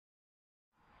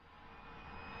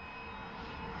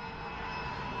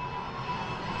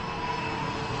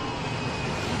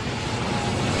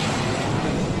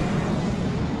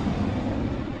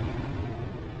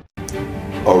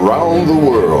around the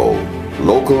world,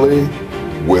 locally,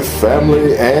 with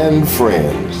family and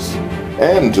friends.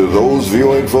 And to those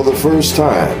viewing for the first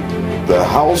time, the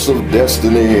House of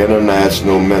Destiny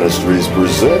International Ministries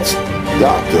presents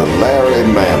Dr. Larry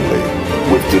Manley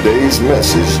with today's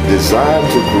message designed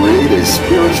to create a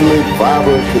spiritually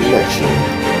vibrant connection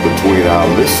between our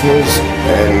listeners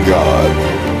and God.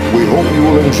 We hope you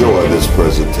will enjoy this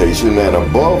presentation, and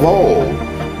above all,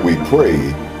 we pray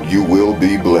you will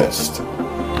be blessed.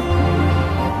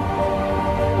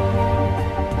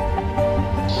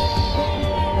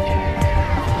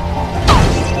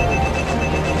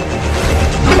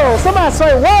 Somebody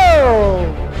say,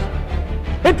 whoa!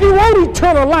 If you want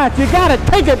eternal life, you got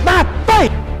to take it by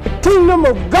faith. The kingdom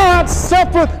of God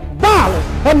suffereth violence,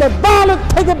 and the violent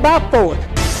take it by force.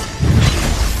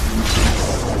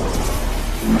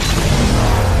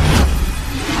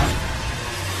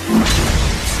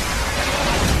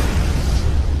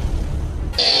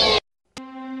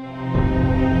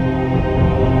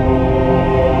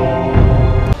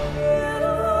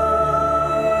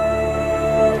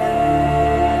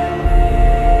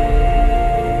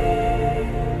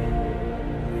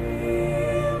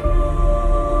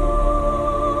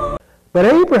 But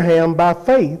Abraham, by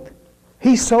faith,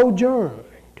 he sojourned,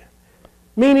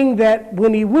 meaning that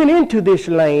when he went into this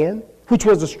land, which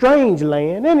was a strange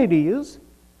land, and it is,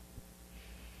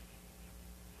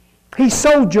 he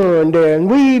sojourned there.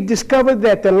 And we've discovered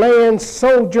that the land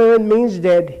sojourn means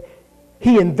that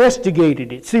he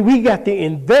investigated it. See, we got to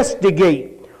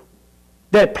investigate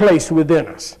that place within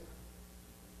us.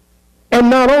 And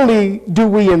not only do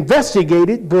we investigate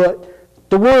it, but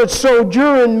the word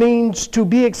sojourn means to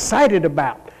be excited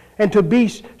about and to be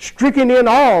stricken in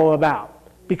awe about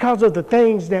because of the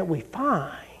things that we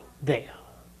find there.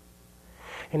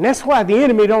 And that's why the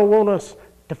enemy don't want us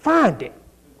to find it.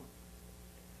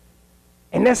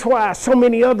 And that's why so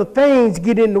many other things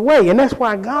get in the way. And that's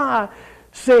why God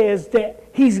says that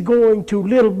he's going to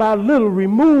little by little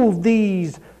remove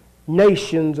these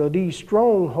nations or these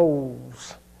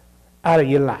strongholds out of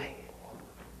your life.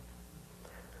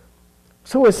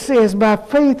 So it says, by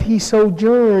faith he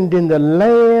sojourned in the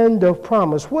land of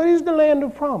promise. What is the land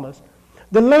of promise?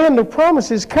 The land of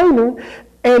promise is Canaan,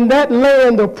 and that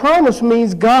land of promise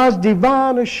means God's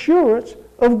divine assurance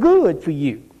of good for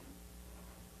you.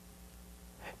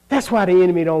 That's why the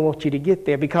enemy don't want you to get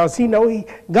there, because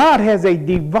God has a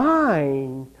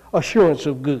divine assurance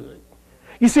of good.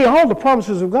 You see, all the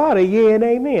promises of God are yea and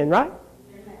amen, right?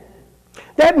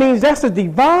 That means that's a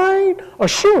divine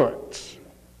assurance.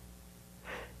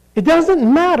 It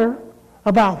doesn't matter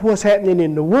about what's happening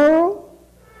in the world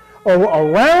or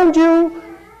around you.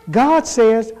 God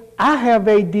says, I have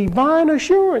a divine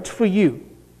assurance for you.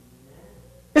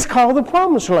 It's called the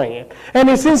promised land, and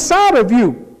it's inside of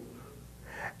you.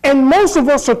 And most of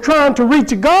us are trying to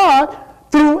reach God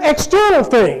through external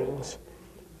things,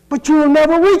 but you will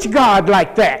never reach God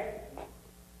like that,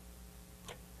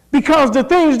 because the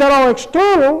things that are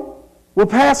external will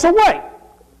pass away.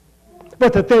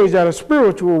 But the things that are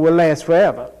spiritual will last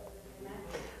forever.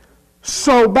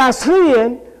 So by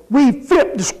sin, we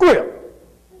flip the script.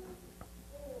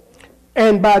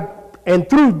 And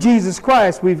through Jesus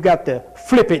Christ, we've got to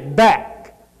flip it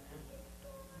back.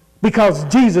 Because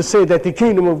Jesus said that the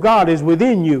kingdom of God is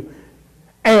within you.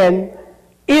 And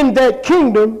in that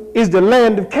kingdom is the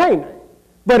land of Canaan.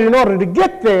 But in order to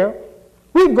get there,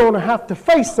 we're going to have to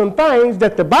face some things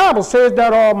that the Bible says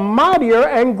that are mightier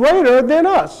and greater than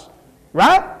us.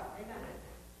 Right?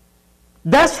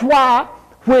 That's why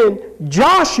when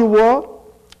Joshua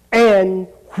and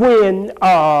when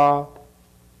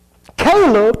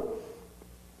Caleb,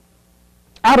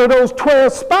 out of those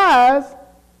 12 spies,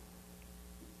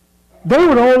 they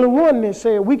were the only one that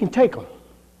said, we can take them.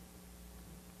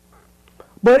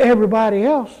 But everybody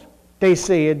else, they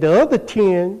said, the other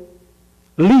 10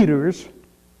 leaders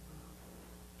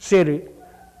said,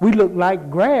 we look like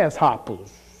grasshoppers.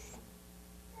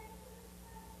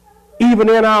 Even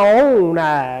in our own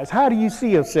eyes. How do you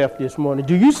see yourself this morning?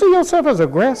 Do you see yourself as a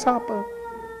grasshopper?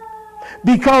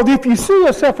 Because if you see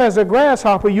yourself as a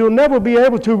grasshopper, you'll never be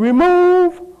able to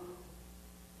remove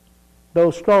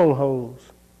those strongholds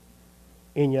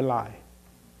in your life.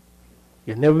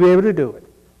 You'll never be able to do it.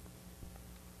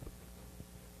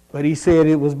 But he said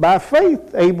it was by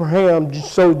faith Abraham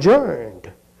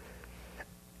sojourned.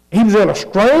 He was in a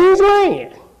strange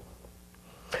land,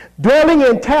 dwelling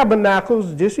in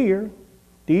tabernacles, this here,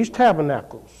 these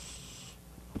tabernacles,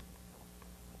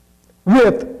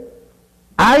 with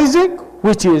Isaac,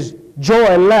 which is joy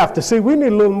and laughter. See, we need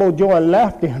a little more joy and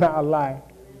laughter in our life.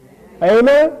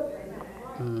 Amen?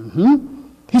 Mm-hmm.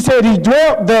 He said he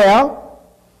dwelt there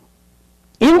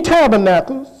in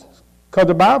tabernacles, because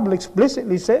the Bible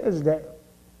explicitly says that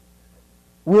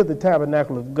we're the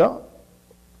tabernacle of God,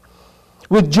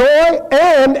 with joy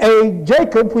and a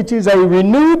Jacob, which is a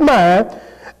renewed mind,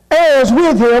 heirs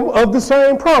with him of the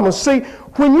same promise. See,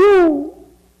 when you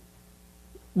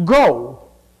go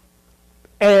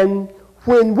and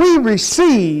when we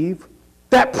receive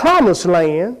that promised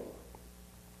land,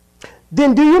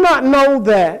 then do you not know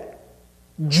that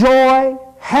joy,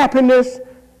 happiness,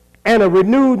 and a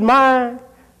renewed mind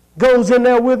goes in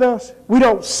there with us? We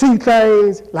don't see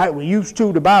things like we used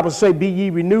to. The Bible says, be ye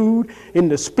renewed in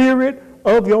the spirit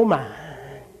of your mind.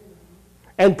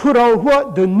 And put on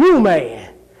what? The new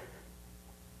man.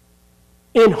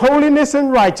 In holiness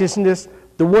and righteousness,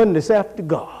 the one that's after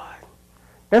God.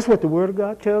 That's what the Word of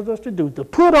God tells us to do. To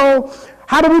put on,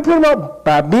 how do we put them on?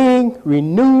 By being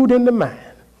renewed in the mind.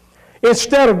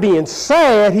 Instead of being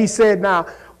sad, he said, now,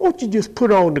 won't you just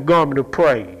put on the garment of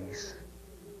praise?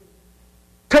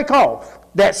 Take off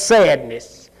that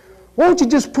sadness. Won't you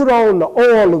just put on the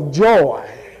oil of joy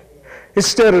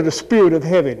instead of the spirit of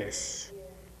heaviness?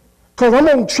 Because I'm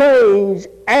going to change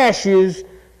ashes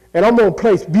and I'm going to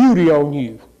place beauty on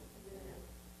you.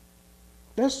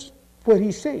 That's what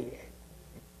he said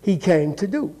he came to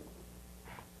do.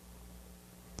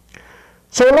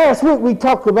 So last week we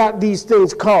talked about these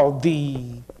things called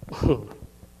the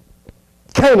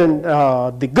Canaan,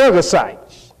 the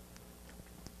Gergesites.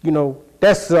 You know,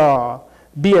 that's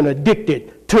being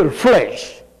addicted to the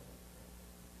flesh.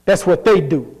 That's what they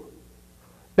do.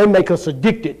 They make us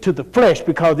addicted to the flesh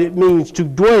because it means to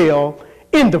dwell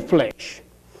in the flesh.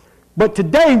 But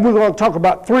today we're going to talk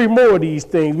about three more of these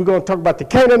things. We're going to talk about the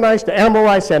Canaanites, the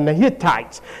Amorites, and the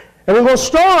Hittites. And we're going to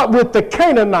start with the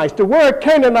Canaanites. The word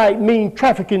Canaanite means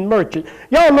trafficking merchant.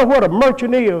 Y'all know what a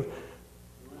merchant is?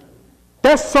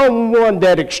 That's someone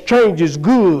that exchanges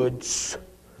goods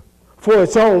for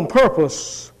its own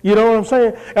purpose. You know what I'm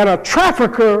saying? And a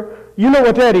trafficker, you know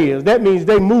what that is. That means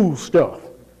they move stuff.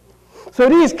 So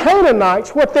these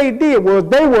Canaanites, what they did was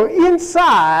they were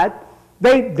inside,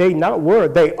 they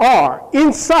are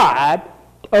inside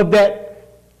of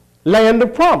that land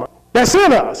of promise. That's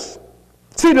in us.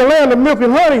 See, the land of milk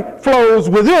and honey flows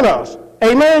within us.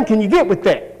 Amen? Can you get with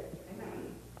that?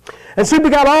 And see,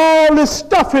 we got all this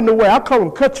stuff in the way. I call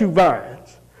them cut-you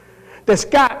vines. That's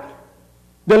got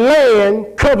the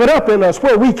land covered up in us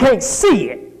where we can't see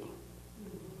it.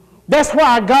 That's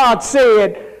why God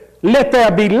said, let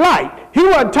there be light. He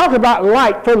wasn't talking about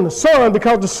light from the sun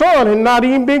because the sun had not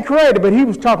even been created, but he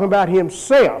was talking about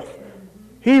himself.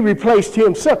 He replaced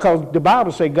himself because the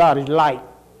Bible says God is light.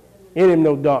 In him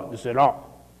no darkness at all.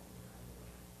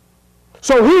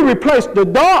 So he replaced the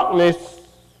darkness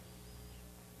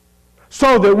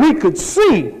so that we could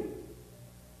see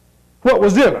what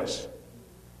was in us.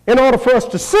 In order for us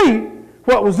to see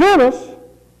what was in us,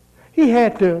 he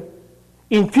had to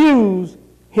infuse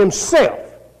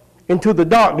himself into the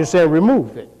darkness and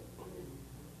remove it.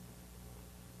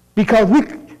 Because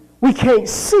we can't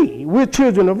see. We're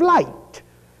children of light.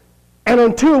 And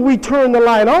until we turn the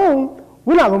light on,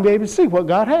 we're not going to be able to see what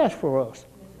God has for us.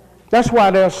 That's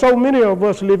why there are so many of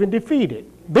us living defeated.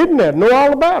 Been there, know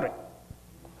all about it.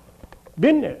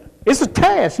 Been there. It's a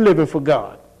task living for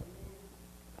God.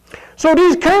 So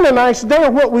these Canaanites,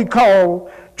 they're what we call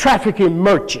trafficking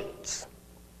merchants.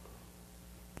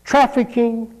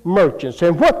 Trafficking merchants.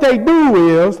 And what they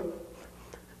do is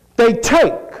they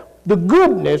take the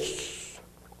goodness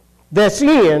that's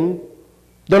in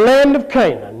the land of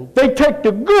Canaan. They take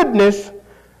the goodness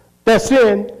that's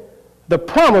in the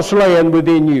promised land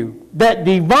within you, that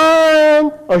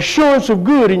divine assurance of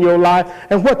good in your life,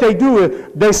 and what they do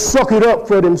is they suck it up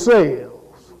for themselves.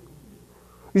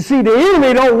 You see, the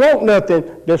enemy don't want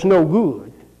nothing that's no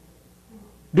good.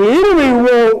 The enemy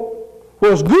wants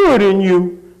what's good in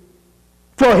you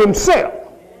for himself.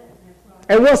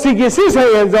 And once he gets his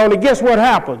hands on it, guess what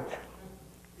happens?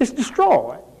 It's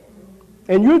destroyed.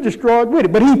 And you're destroyed with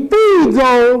it. But he feeds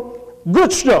on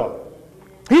good stuff.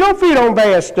 He don't feed on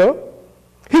bad stuff.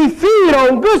 He feeds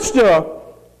on good stuff,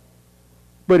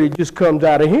 but it just comes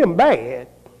out of him bad.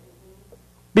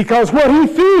 Because what he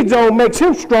feeds on makes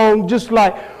him strong, just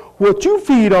like what you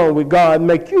feed on with God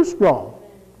makes you strong.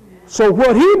 So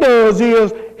what he does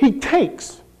is he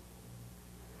takes.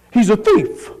 He's a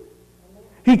thief.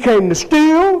 He came to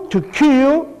steal, to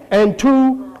kill, and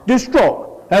to destroy.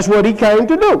 That's what he came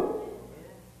to do.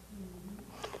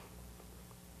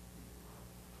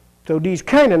 So these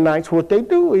Canaanites, what they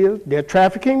do is, they're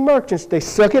trafficking merchants. They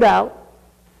suck it out,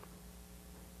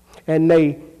 and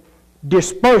they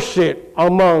disperse it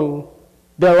among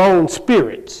their own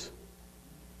spirits.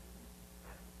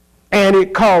 And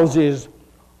it causes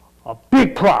a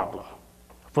big problem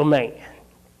for man.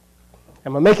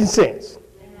 Am I making sense?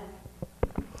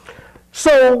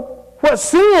 So what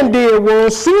sin did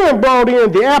was sin brought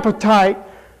in the appetite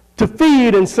to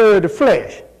feed and serve the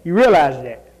flesh. You realize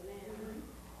that?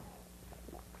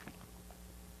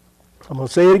 I'm going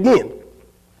to say it again.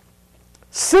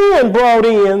 Sin brought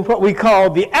in what we call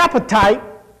the appetite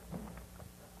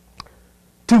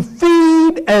to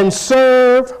feed and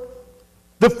serve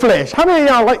the flesh. How many of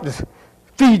y'all like to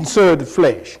feed and serve the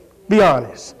flesh? Be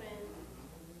honest.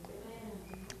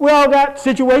 We all got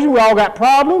situations, we all got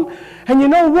problems, and you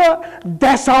know what?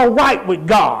 That's all right with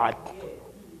God.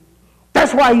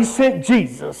 That's why he sent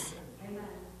Jesus.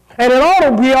 And it ought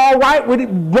to be all right with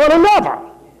one another.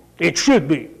 It should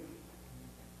be.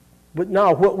 But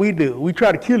now what we do, we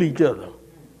try to kill each other.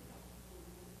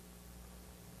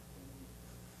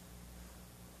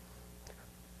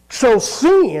 So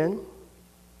sin,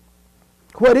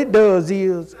 what it does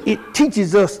is it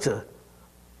teaches us to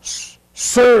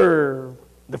serve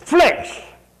the flesh,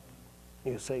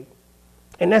 you see.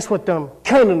 And that's what them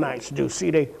Canaanites do.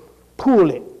 See, they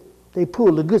pull it. They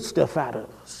pull the good stuff out of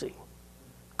us, see.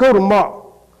 Go to Mark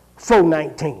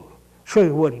 4:19. Show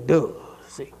you what he does,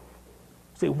 see.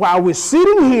 See, while we're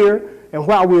sitting here and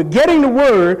while we're getting the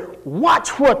word,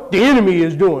 watch what the enemy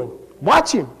is doing.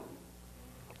 Watch him.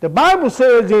 The Bible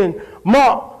says in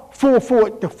Mark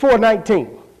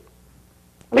 4:19,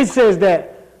 it says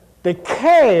that the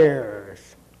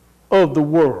cares of the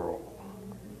world.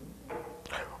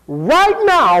 Right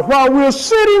now, while we're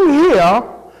sitting here,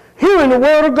 hearing the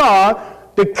word of God,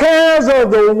 the cares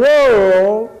of the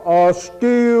world are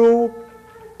still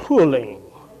pulling.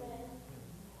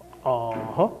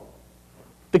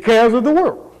 The cares of the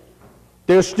world.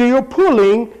 They're still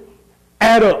pulling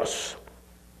at us.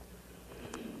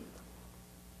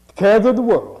 The cares of the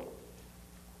world.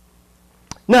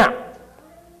 Now,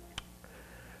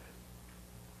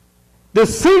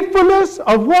 deceitfulness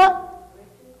of what?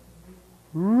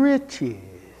 Riches.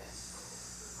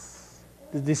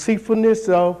 The deceitfulness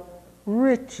of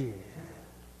riches.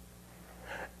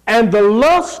 And the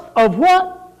lust of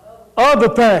what? Other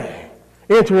things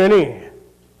entering in.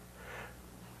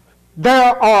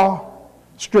 There are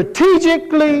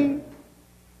strategically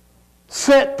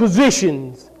set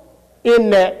positions in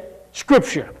that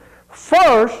scripture.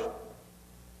 First,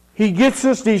 he gets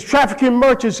us, these trafficking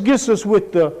merchants gets us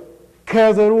with the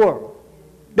cares of the world.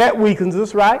 That weakens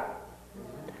us, right?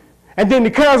 And then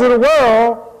the cares of the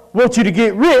world want you to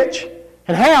get rich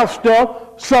and have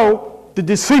stuff, so the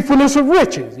deceitfulness of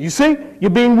riches. You see? You're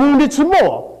being wounded some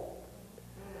more.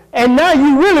 And now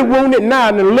you're really wounded now,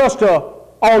 and the lust of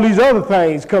all these other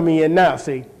things coming in now,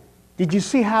 see? Did you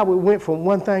see how it went from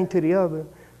one thing to the other?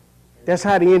 That's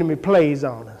how the enemy plays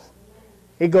on us.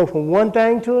 It goes from one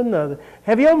thing to another.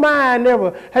 Have you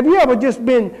ever just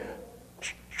been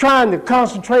trying to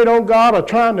concentrate on God or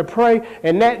trying to pray,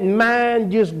 and that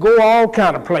mind just go all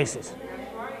kind of places?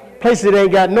 Places that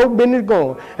ain't got no business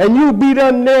going. And you be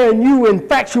down there and you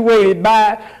infatuated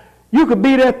by it. You could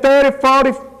be there 30,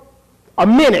 40, a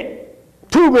minute,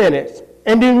 2 minutes,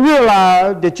 and then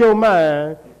realize that your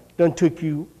mind done took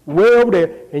you way over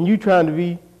there and you trying to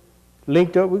be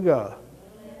linked up with God.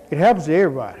 It happens to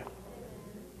everybody.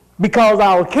 Because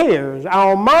our cares,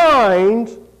 our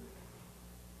minds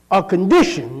are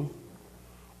conditioned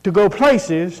to go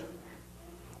places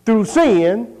through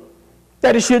sin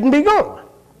that it shouldn't be going.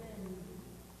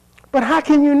 But how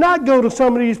can you not go to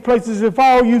some of these places if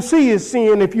all you see is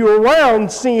sin, if you're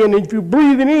around sin, if you're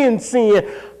breathing in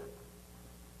sin?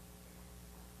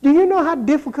 Do you know how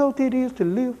difficult it is to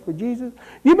live for Jesus?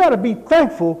 You better be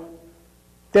thankful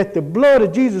that the blood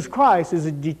of Jesus Christ is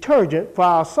a detergent for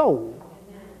our soul.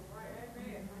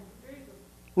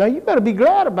 Now, you better be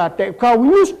glad about that, because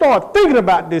when you start thinking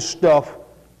about this stuff,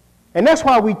 and that's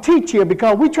why we teach here,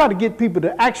 because we try to get people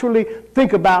to actually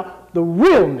think about the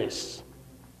realness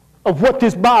of what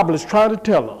this Bible is trying to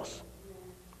tell us.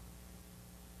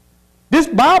 This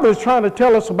Bible is trying to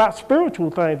tell us about spiritual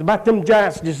things, about them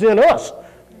giants that's in us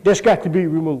that's got to be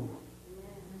removed.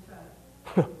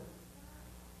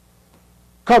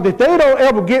 Because if they don't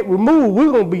ever get removed,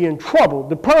 we're going to be in trouble.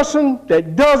 The person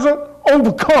that doesn't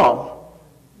overcome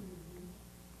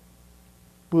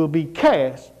will be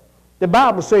cast. The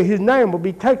Bible says his name will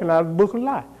be taken out of the book of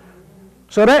life.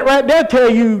 So that right there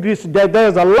tells you this, that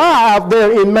there's a lie out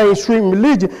there in mainstream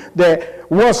religion that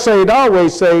once saved,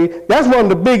 always saved. That's one of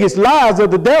the biggest lies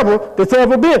of the devil that's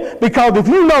ever been. Because if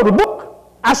you know the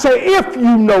book, I say if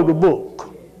you know the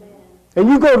book, and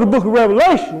you go to the book of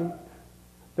Revelation,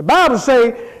 the Bible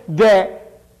says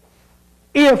that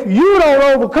if you don't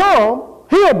overcome,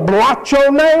 He'll blot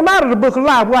your name out of the book of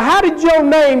life. Well, how did your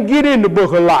name get in the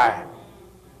book of life?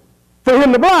 For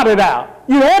him to blot it out.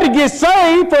 You had to get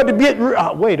saved for it to get...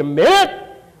 wait a minute.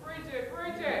 Preach it.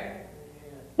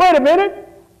 Wait a minute.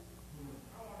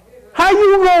 How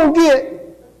you going to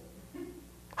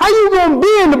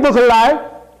be in the book of life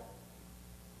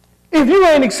if you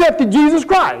ain't accepted Jesus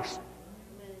Christ?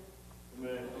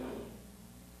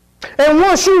 And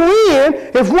once you in,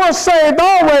 if once saved,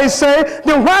 always saved,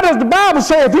 then why does the Bible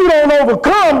say if you don't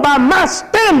overcome by my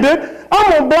standard,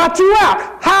 I'm going to blot you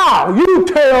out? How? You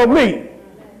tell me.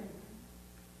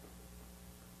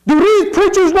 Do these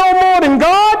preachers know more than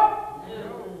God?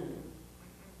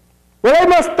 Well, they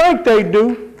must think they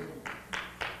do.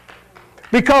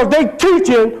 Because they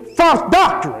teaching false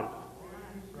doctrine.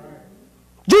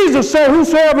 Jesus said,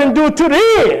 whosoever endure to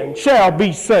the end shall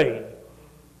be saved.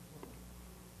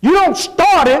 You don't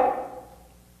start it.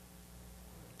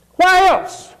 Why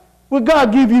else would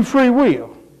God give you free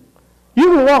will?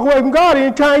 You can walk away from God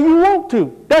anytime you want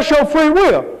to. That's your free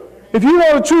will. If you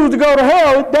want to choose to go to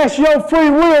hell, that's your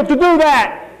free will to do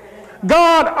that.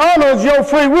 God honors your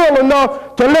free will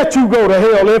enough to let you go to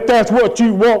hell if that's what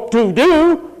you want to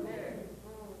do.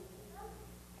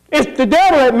 It's the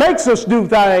devil that makes us do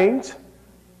things.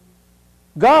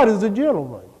 God is a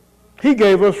gentleman. He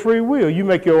gave us free will. You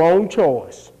make your own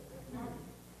choice.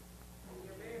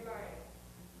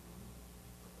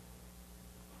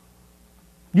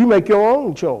 You make your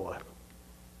own choice.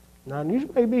 Now, this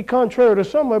may be contrary to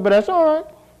somewhere, but that's all right.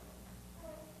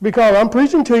 Because I'm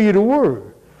preaching to you the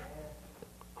word.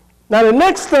 Now, the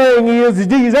next thing is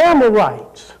these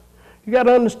Amorites. You got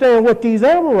to understand what these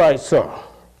Amorites are.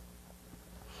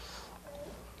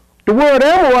 The word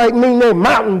Amorite means they're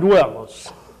mountain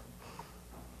dwellers.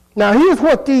 Now, here's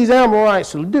what these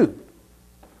Amorites will do.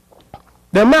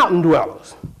 They're mountain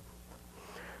dwellers.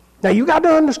 Now, you got to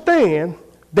understand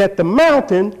that the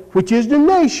mountain, which is the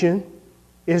nation,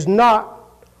 is not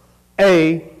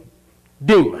a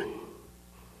demon.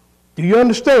 Do you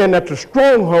understand that the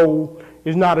stronghold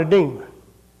is not a demon?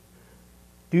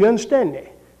 Do you understand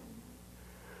that?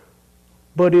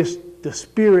 But it's the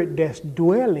spirit that's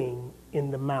dwelling in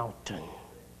the mountain.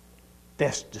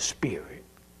 That's the spirit.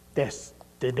 That's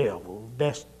the devil.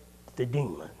 That's the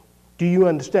demon. Do you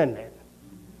understand that?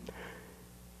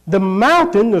 The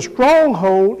mountain, the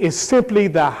stronghold, is simply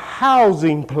the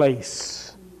housing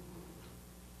place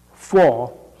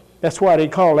for, that's why they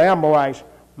call the Amorites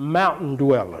mountain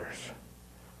dwellers.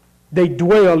 They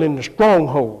dwell in the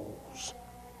strongholds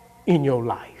in your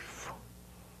life.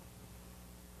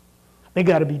 They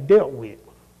got to be dealt with.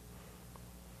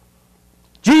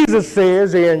 Jesus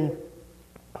says in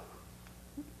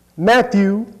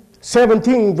Matthew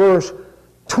 17, verse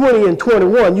 20 and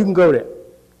 21, you can go there.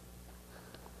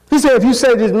 He said, if you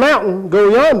say this mountain, go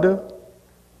yonder,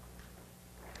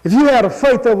 if you had a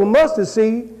faith of a mustard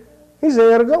seed, he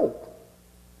said, it'll go.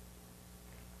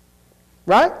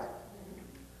 Right?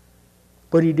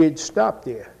 But he didn't stop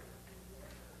there.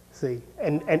 See,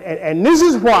 and this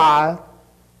is why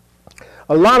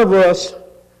a lot of us,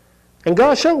 and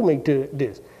God showed me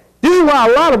this. This is why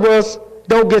a lot of us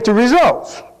don't get the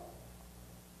results.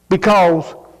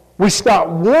 Because we stop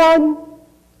one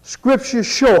scripture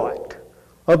short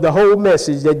of the whole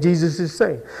message that Jesus is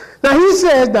saying. Now he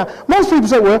says, now most people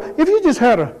say, well, if you just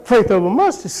had a faith of a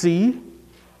mustard seed,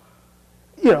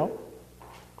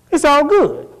 it's all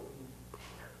good.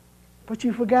 But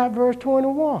you forgot verse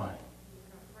 21.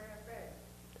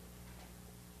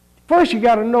 First you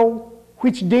got to know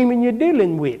which demon you're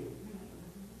dealing with.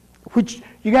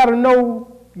 You got to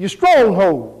know your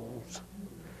strongholds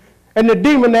and the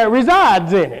demon that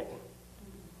resides in it.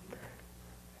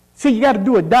 See, you got to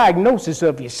do a diagnosis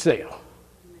of yourself,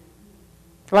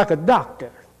 like a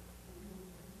doctor.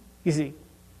 You see.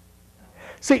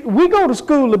 See, we go to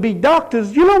school to be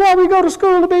doctors. You know why we go to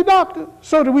school to be doctors?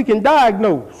 So that we can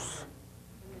diagnose.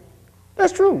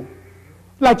 That's true.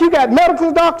 Like you got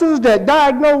medical doctors that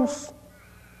diagnose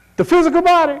the physical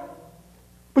body,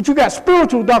 but you got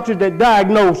spiritual doctors that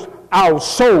diagnose our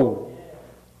soul.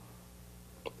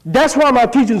 That's why my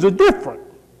teachings are different.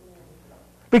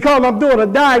 Because I'm doing a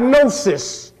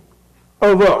diagnosis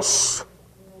of us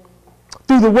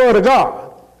through the Word of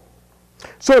God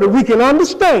so that we can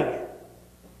understand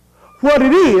what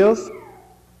it is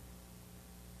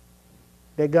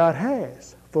that God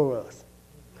has for us.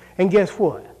 And guess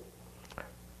what?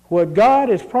 What God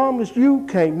has promised you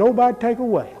can't nobody take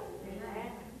away.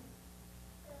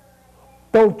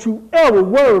 Don't you ever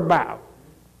worry about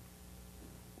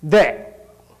that.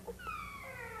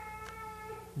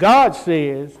 God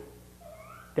says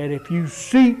that if you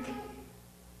seek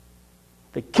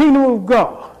the kingdom of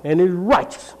God and his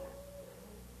righteousness,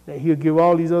 that he'll give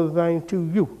all these other things to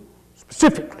you,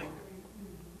 specifically.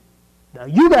 Now,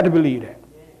 you got to believe that.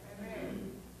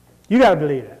 You got to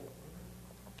believe that.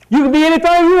 You can be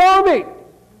anything you want to be.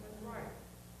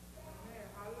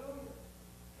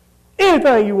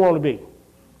 Anything you want to be.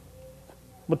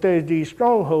 But there's these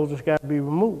strongholds that's got to be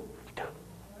removed.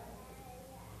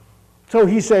 So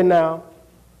he said, now,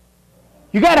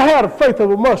 you got to have the faith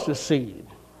of a mustard seed.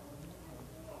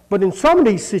 But in some of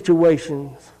these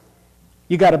situations,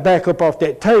 you got to back up off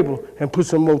that table and put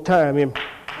some more time in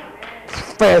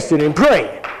fasting and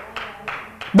praying.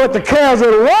 But the cares of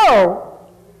the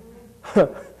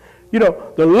world, you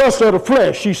know, the lust of the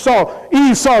flesh, Eve saw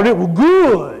that it was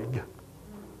good.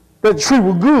 That the tree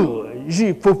was good. You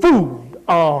see, for food.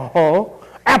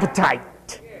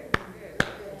 Appetite.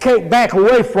 Can't back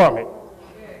away from it.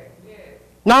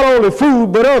 Not only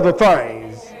food, but other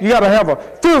things. You got to have a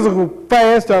physical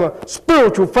fast and a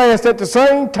spiritual fast at the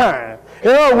same time.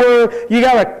 In other words, you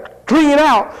got to clean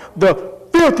out the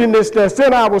filthiness that's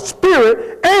in our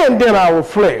spirit and in our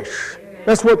flesh.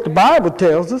 That's what the Bible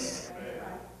tells us.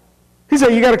 He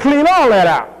said you got to clean all that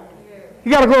out.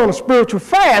 You got to go on a spiritual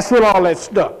fast with all that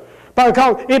stuff,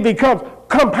 because it becomes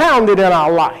compounded in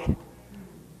our life.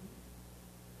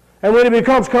 And when it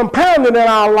becomes compounded in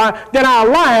our life, then our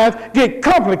lives get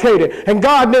complicated. And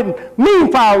God didn't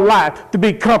mean for our life to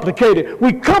be complicated.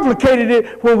 We complicated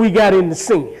it when we got into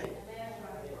sin.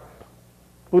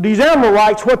 Well, these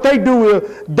Amorites, what they do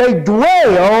is they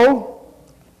dwell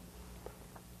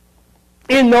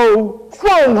in those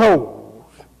strongholds.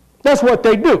 That's what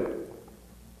they do.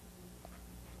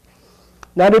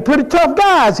 Now, they're pretty tough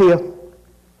guys here.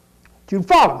 You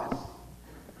follow me?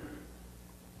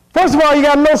 First of all, you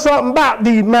got to know something about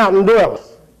these mountain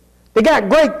dwellers. They got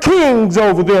great kings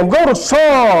over them. Go to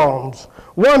Psalms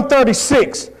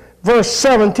 136, verse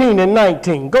 17 and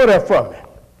 19. Go there for me.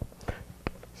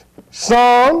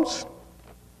 Psalms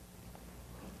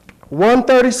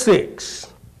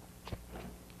 136.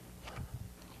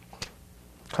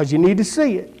 Because you need to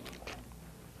see it.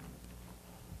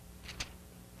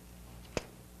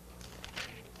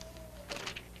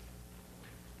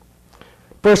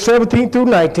 Verse 17 through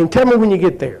 19. Tell me when you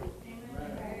get there.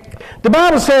 The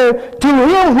Bible says, to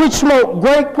him which smote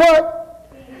great what?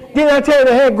 Didn't I tell you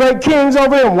they had great kings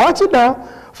over him? Watch it now.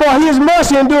 For his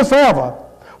mercy endureth forever.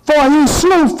 For he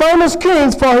slew famous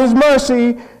kings, for his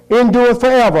mercy endureth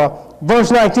forever. Verse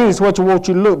 19 is what you want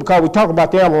you to look, because we talk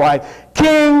about the Amorites.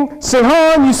 King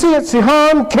Sihon, you see it?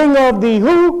 Sihon, king of the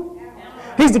who?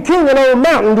 He's the king of those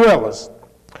mountain dwellers.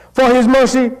 For his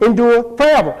mercy endureth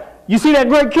forever. You see that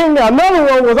great king there? Another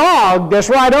one was Og, that's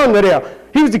right under there.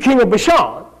 He was the king of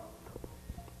Bashan.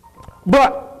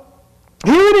 But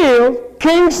here it is,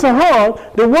 King Sihon.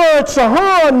 The word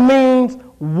Sihon means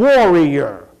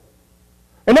warrior.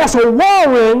 And that's a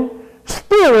warring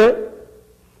spirit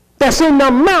that's in the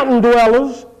mountain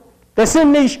dwellers, that's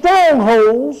in these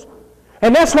strongholds.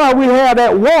 And that's why we have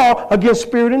that war against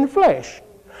spirit and the flesh.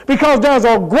 Because there's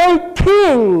a great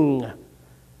king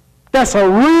that's a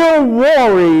real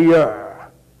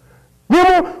warrior.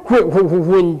 Remember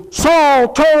when Saul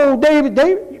told David,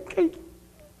 you can't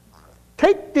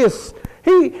take this.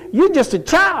 You're just a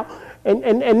child.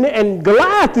 And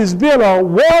Goliath has been a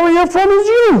warrior from his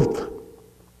youth.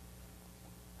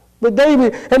 But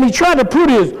David, and he tried to put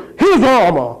his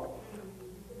armor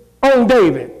on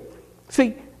David.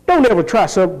 See, don't ever try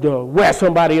to wear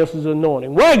somebody else's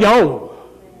anointing. Wear your own.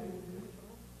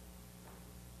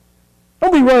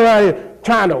 Don't be running around here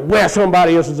trying to wear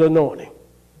somebody else's anointing.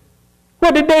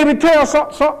 What did David tell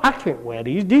Saul? I can't wear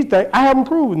these things. I haven't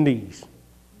proven these.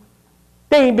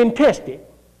 They ain't been tested.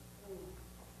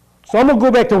 So I'm going to go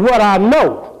back to what I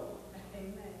know.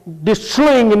 This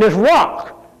sling and this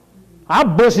rock. I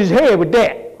bust his head with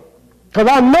that. Because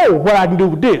I know what I can do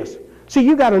with this. See,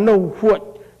 you got to know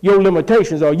what your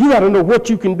limitations are. You got to know what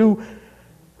you can do,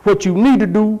 what you need to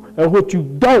do, and what you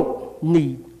don't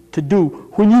need to do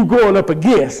when you're going up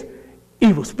against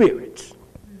evil spirits.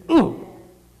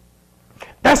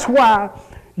 That's why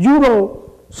you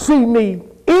don't see me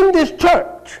in this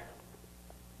church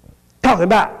talking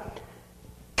about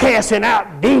casting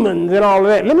out demons and all of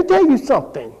that. Let me tell you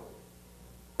something.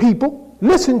 People,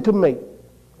 listen to me.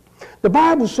 The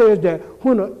Bible says that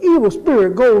when an evil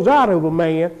spirit goes out of a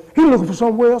man, he's looking for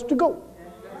somewhere else to go.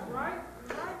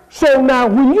 So now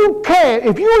when you cast,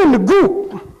 if you're in the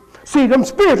group, see, them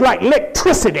spirits like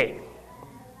electricity.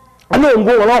 I know I'm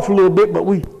going off a little bit, but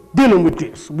we dealing with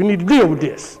this. We need to deal with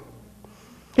this.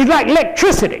 It's like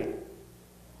electricity.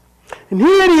 And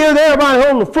here it is, everybody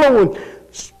on the floor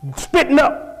and spitting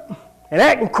up and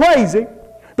acting crazy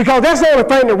Because that's the only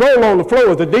thing that rolls on the floor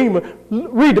is the demon.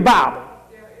 Read the Bible.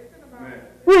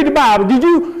 Read the Bible. Did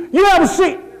you ever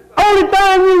see? Only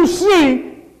thing you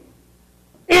see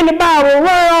in the Bible, running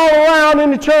all around in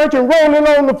the church and rolling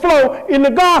on the floor in the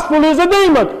gospel is a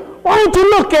demon. Why don't you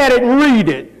look at it and read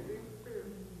it?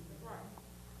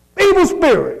 Evil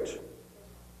spirits.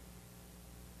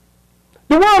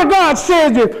 The Word of God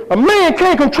says that a man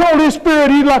can't control his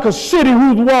spirit. He's like a city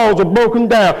whose walls are broken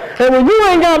down. And when you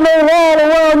ain't got no wall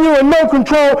around you and no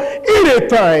control,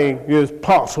 anything is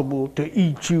possible to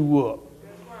eat you up.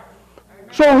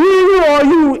 So here you are,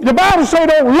 the Bible says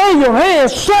don't lay your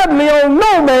hands suddenly on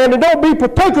no man and don't be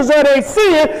partakers of their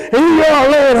sin, and you are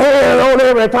laying hands on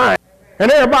everything.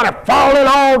 And everybody falling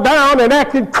all down and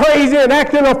acting crazy and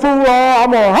acting a fool. Oh,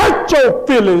 I'm going to hurt your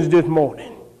feelings this morning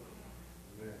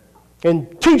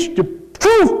and teach the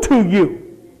truth to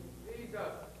you.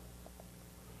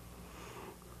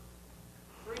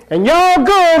 And y'all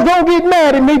girls don't get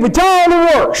mad at me, but y'all the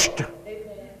worst.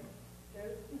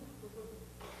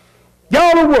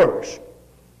 Y'all the worst.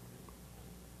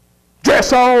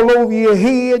 Dress all over your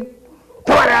head.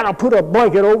 Point out and put a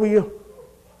blanket over you.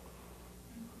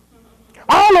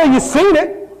 All of you seen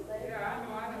it. Yeah,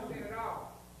 I know seen it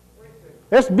all.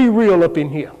 Let's be real up in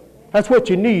here. That's what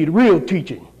you need, real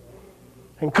teaching.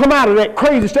 And come out of that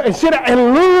crazy stuff and sit down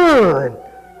and learn.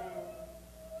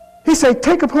 He said,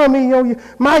 take upon me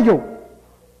my yoke.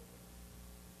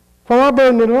 For my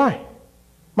burden is light.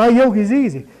 My yoke is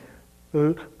easy.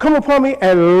 Come upon me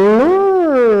and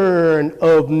learn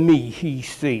of me, he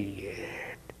said.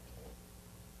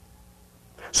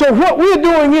 So what we're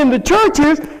doing in the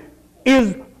churches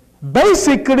is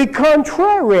basically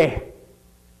contrary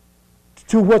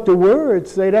to what the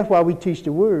words say. That's why we teach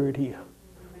the word here.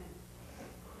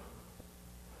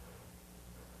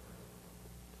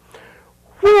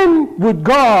 When would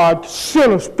God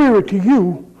send a spirit to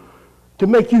you to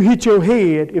make you hit your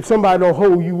head if somebody don't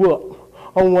hold you up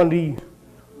on one of these?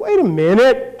 Wait a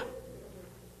minute.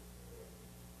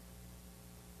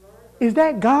 Is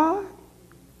that God?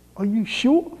 Are you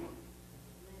sure?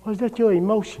 Or is that your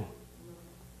emotion?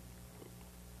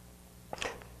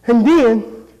 And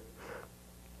then,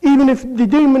 even if the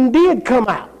demon did come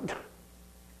out,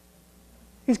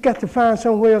 he's got to find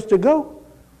somewhere else to go.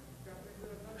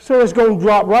 So it's going to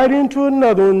drop right into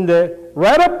another one that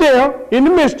right up there in the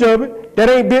midst of it that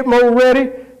ain't a bit more ready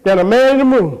than a man in the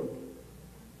moon.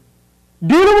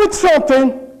 Dealing with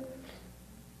something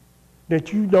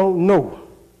that you don't know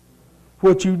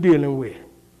what you're dealing with.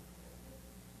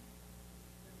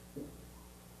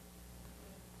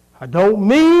 I don't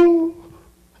mean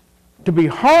to be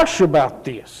harsh about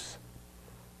this,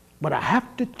 but I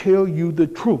have to tell you the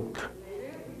truth.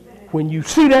 When you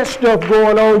see that stuff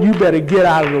going on, you better get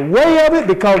out of the way of it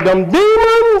because them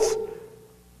demons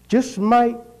just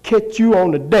might catch you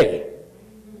on the day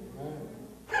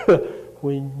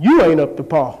when you ain't up to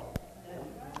par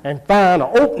and find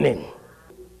an opening.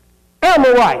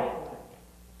 Amorite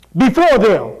before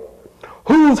them,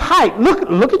 whose height, look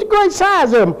at the great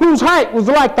size of them, whose height was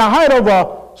like the height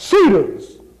of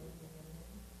cedars.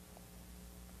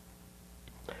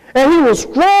 And he was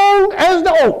strong as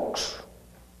the oaks.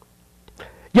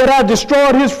 Yet I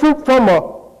destroyed his fruit from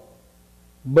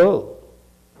above,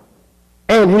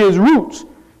 and his roots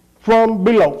from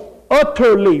below.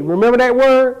 Utterly, remember that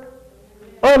word?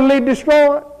 Utterly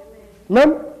destroyed.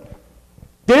 Remember?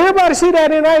 Did everybody see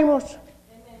that in Amos?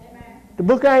 The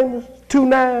book of Amos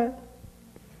 2:9.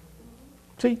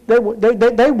 See, they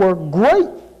were great,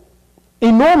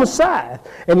 enormous size.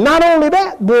 And not only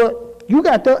that, but you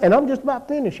got to, and I'm just about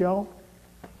finished, y'all.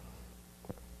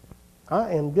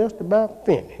 I am just about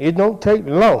finished. It don't take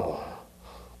long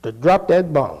to drop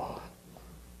that bomb.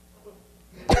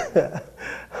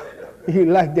 You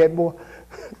like that, boy?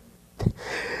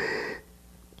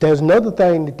 There's another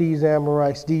thing that these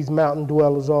Amorites, these mountain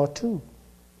dwellers are too.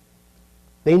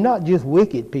 They're not just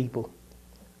wicked people.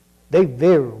 They're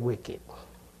very wicked.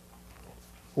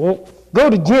 Well, go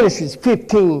to Genesis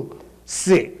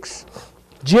 15:6.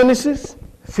 Genesis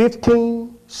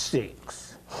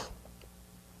 15:6.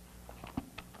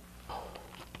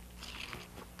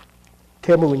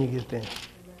 Tell me when you get there.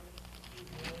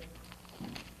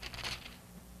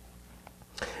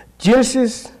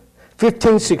 Genesis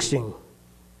 15:16.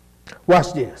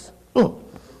 Watch this. And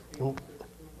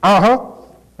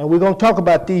we're going to talk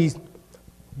about these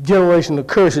generational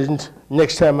curses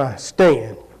next time I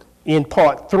stand in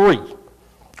part 3,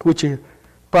 which will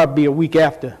probably be a week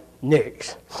after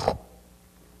next.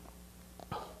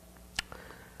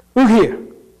 Look here.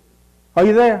 Are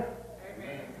you there?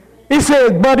 It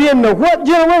says, but in the what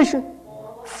generation?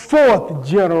 Fourth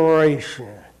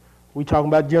generation. We talking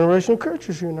about generational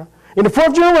curses here now. In the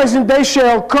fourth generation, they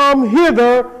shall come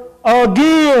hither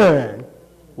again.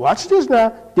 Watch this now.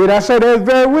 Did I say that's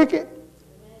very wicked?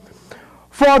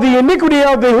 For the iniquity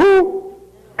of the who?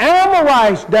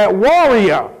 Amorites, that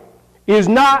warrior, is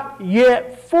not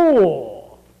yet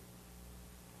full.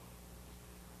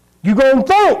 You're going to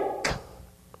think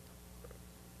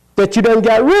that you done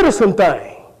got rid of some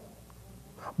things.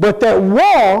 But that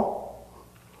war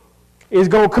is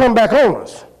going to come back on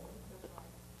us.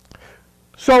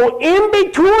 So in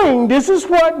between, this is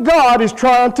what God is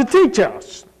trying to teach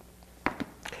us.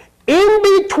 In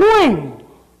between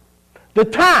the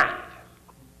time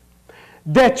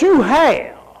that you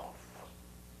have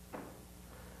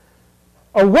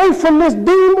away from this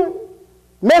demon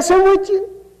messing with you,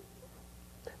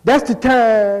 that's the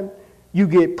time you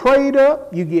get prayed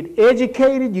up, you get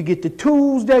educated, you get the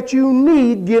tools that you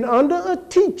need, get under a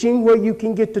teaching where you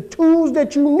can get the tools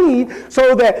that you need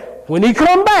so that when he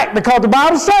come back, because the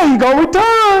Bible says he's going to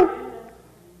return,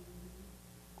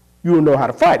 you'll know how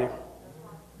to fight him.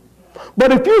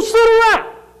 But if you sit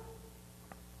around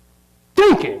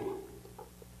thinking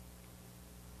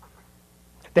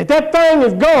that that thing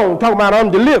is gone, talking about I'm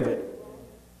delivered,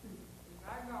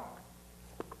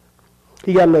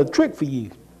 he got another trick for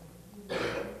you.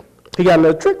 He got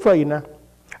another trick for you now.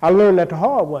 I learned that the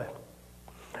hard way.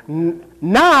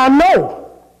 Now I know.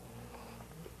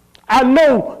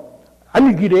 I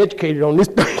need to get educated on this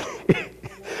thing.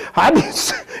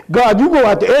 God, you're going to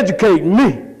have to educate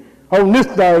me on this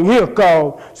thing here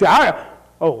called,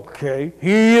 okay,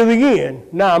 here he is again.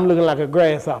 Now I'm looking like a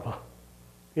grasshopper.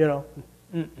 You know.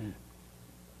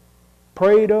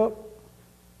 Prayed up,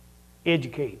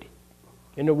 educated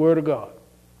in the Word of God.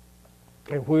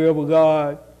 And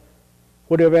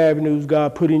whatever avenues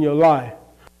God put in your life,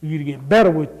 you need to get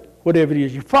better with whatever it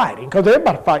is you're fighting. Because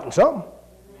everybody fighting something.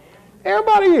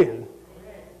 Everybody is.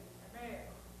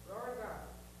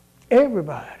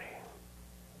 Everybody.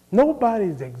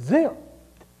 Nobody's exempt.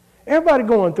 Everybody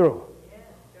going through.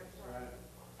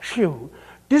 Shoot.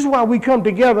 This is why we come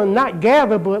together, not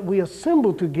gather, but we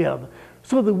assemble together.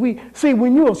 So that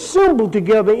when you assemble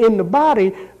together in the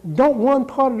body, don't one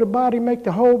part of the body make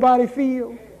the whole body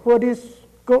feel what is,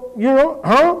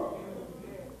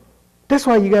 That's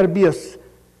why you got to be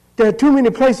there are too many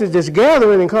places that's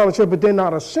gathering in common church, but they're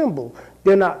not assembled.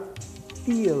 They're not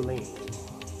feeling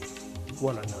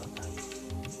one another.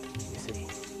 You see,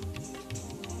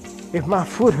 if my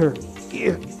foot hurt,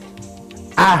 if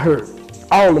I hurt,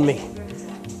 all of me.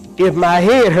 If my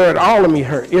head hurt, all of me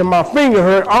hurt. If my finger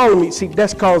hurt, all of me. See,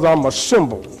 that's because I'm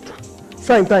assembled.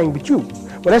 Same thing with you.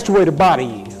 But that's the way the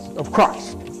body is of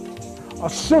Christ.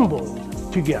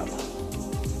 Assembled together.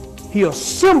 He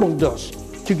assembled us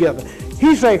together.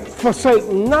 He said, forsake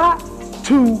not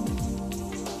to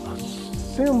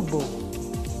assemble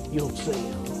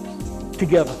yourselves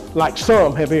together like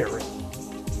some have erred.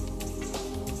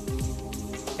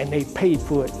 And they paid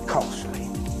for it costly.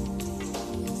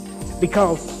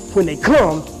 Because when they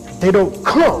come, they don't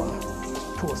come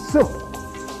to assemble.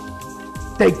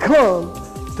 They come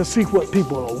to see what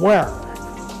people are wearing,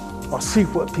 or see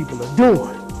what people are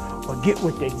doing, or get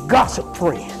with their gossip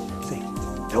friends. See,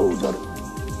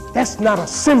 that's not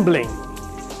assembling.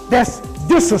 That's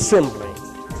disassembling.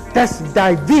 That's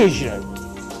division.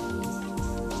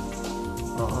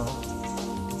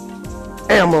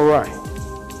 Amorite.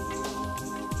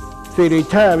 See, their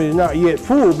time is not yet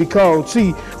full because,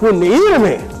 see, when the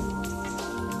enemy,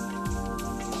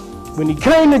 when he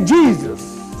came to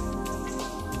Jesus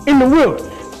in the wilderness,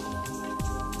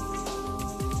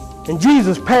 and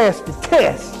Jesus passed the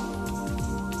test,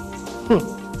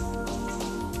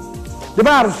 the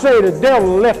Bible says the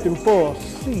devil left him for a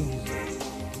season.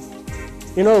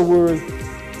 In other words,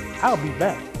 I'll be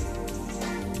back.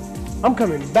 I'm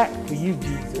coming back for you,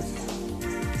 Jesus.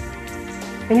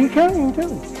 And he came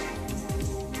too.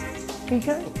 He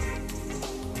came.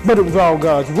 But it was all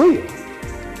God's will.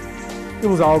 It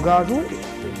was all God's will.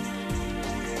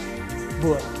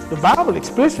 But the Bible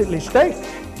explicitly states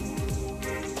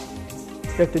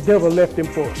that the devil left him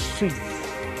for a season.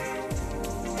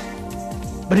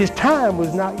 But his time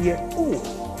was not yet full.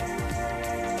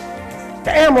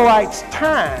 The Amorite's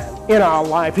time in our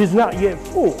life is not yet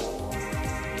full.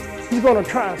 He's going to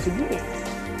try us again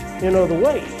in other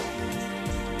ways.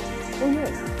 Oh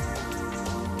yeah.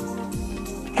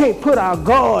 Can't put our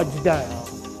guards down.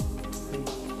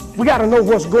 We got to know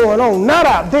what's going on, not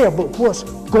out there, but what's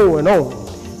going on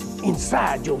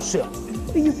inside yourself.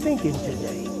 What are you thinking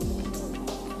today?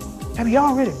 Have you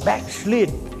already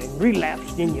backslidden and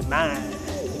relapsed in your mind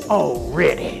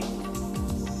already?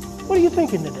 What are you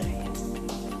thinking today?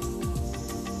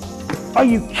 Are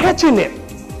you catching it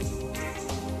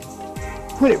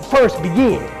when it first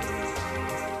begins?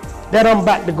 That I'm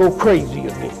about to go crazy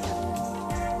again.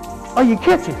 Are you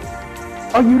catching it?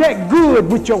 Are you that good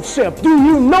with yourself? Do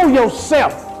you know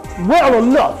yourself well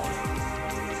enough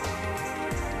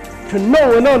to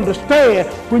know and understand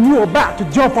when you're about to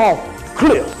jump off the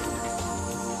cliff?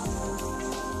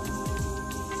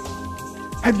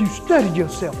 Have you studied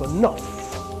yourself enough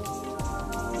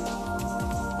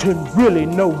to really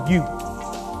know you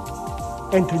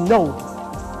and to know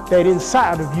that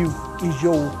inside of you is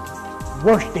your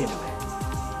worst enemy?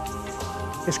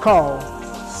 It's called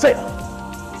self.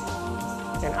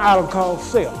 An idol called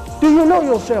self. Do you know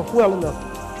yourself well enough?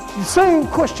 The same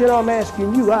question I'm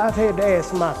asking you, I've had to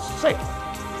ask myself.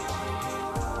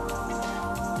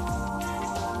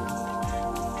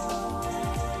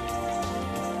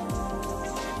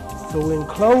 So in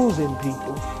closing,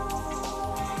 people,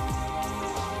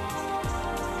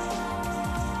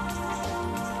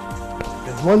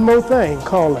 there's one more thing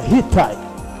called a Hittite.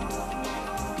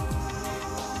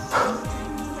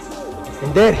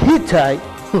 And that Hittite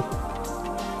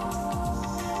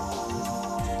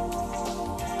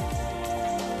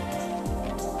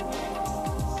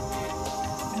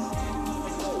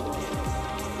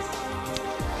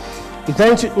is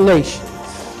ancient nations,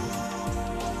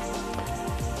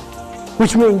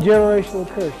 which means generational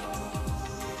curses.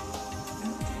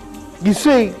 You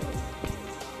see,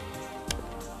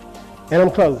 and I'm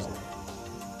closing.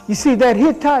 You see that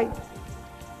Hittite?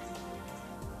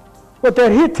 What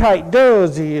that Hittite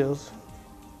does is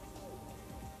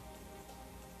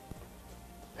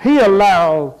he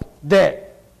allows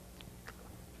that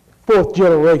fourth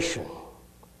generation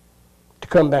to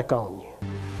come back on you.